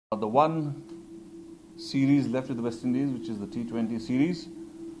The one series left with the West Indies, which is the T20 series,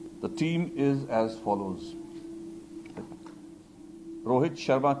 the team is as follows. Rohit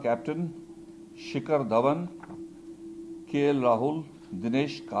Sharma captain, Shikhar Dhawan, KL Rahul,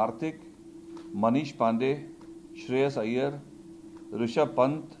 Dinesh Karthik, Manish Pandey, Shreyas Iyer, Rishabh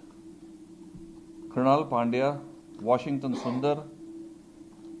Pant, Krunal Pandya, Washington Sundar,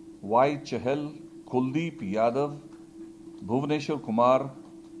 Y. Chahal, Kuldeep Yadav, Bhuvneshwar Kumar,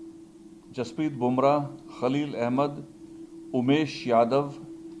 Jasprit Bumrah, Khalil Ahmed, Umesh Yadav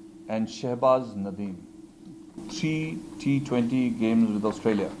and Shehbaz Nadeem. 3 T20 games with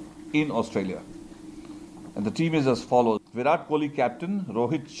Australia, in Australia. And the team is as follows. Virat Kohli captain,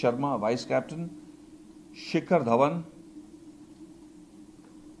 Rohit Sharma vice captain, Shikhar Dhawan,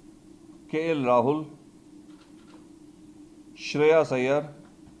 KL Rahul, Shreyas Iyer,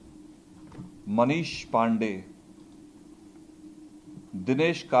 Manish Pandey,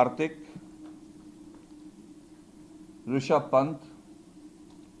 Dinesh Karthik, Rishabh Pant,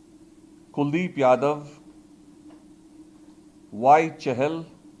 Kuldeep Yadav, Y. Chahal,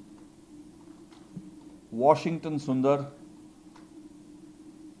 Washington Sundar,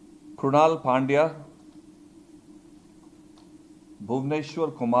 Krunal Pandya,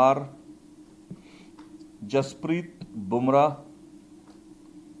 Bhuvneshwar Kumar, Jasprit Bumrah,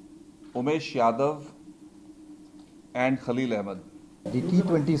 Umesh Yadav and Khalil Ahmed. The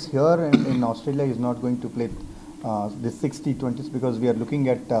T20s here and in Australia is not going to play the 6 T20s because we are looking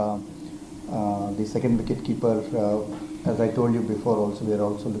at the second wicket keeper. As I told you before, also we are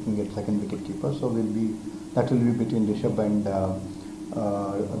also looking at second wicket keeper. So that will be between Rishabh and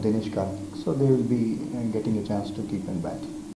Dinesh Karthik. So they will be getting a chance to keep and bat.